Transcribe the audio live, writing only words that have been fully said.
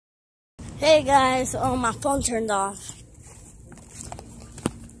Hey guys, my phone turned off.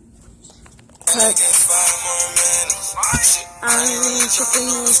 I'm tripping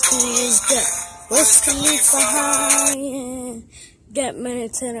is get Wiz Khalifa high. Get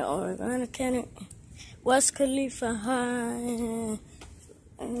minutes in it or gonna can it. Wiz Khalifa high.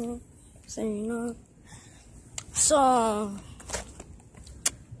 So you know. So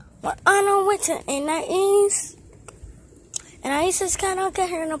we're on our way to Anais. And I just kinda get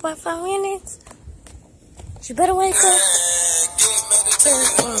here in about 5 minutes. You better wake up.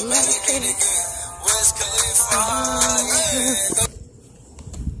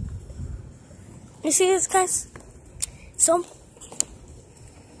 You see this, guys? Some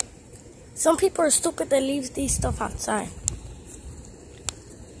people are stupid that leave these stuff outside.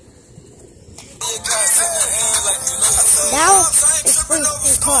 Now it's free in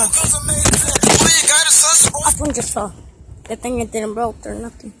the car. That one just fell. Good thing it didn't broke or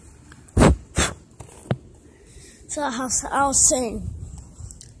nothing. So I was saying,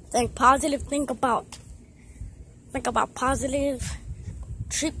 think positive, think about positive,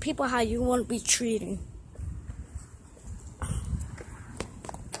 treat people how you want to be treated.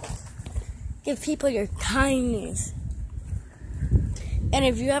 Give people your kindness. And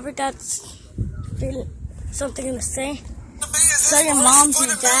if you ever got something to say, tell your mom,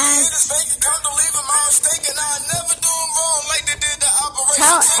 your dad,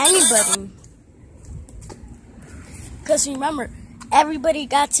 tell anybody. Because remember, everybody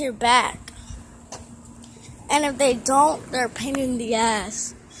got your back. And if they don't, they're a pain in the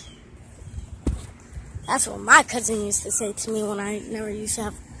ass. That's what my cousin used to say to me when I never used to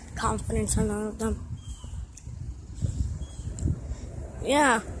have confidence in none of them.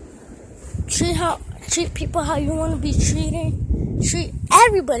 Yeah. Treat people how you want to be treated. Treat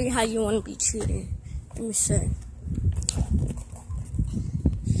everybody how you want to be treated. Let me say.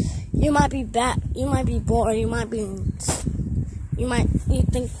 You might be bad, you might be bored, you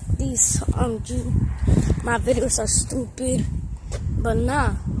think these my videos are stupid, but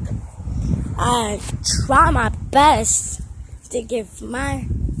nah. I try my best to give my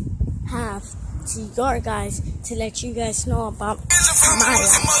half to your guys to let you guys know about my life.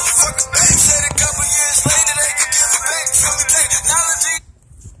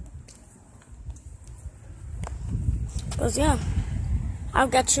 Cause yeah, I've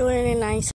got you in a nice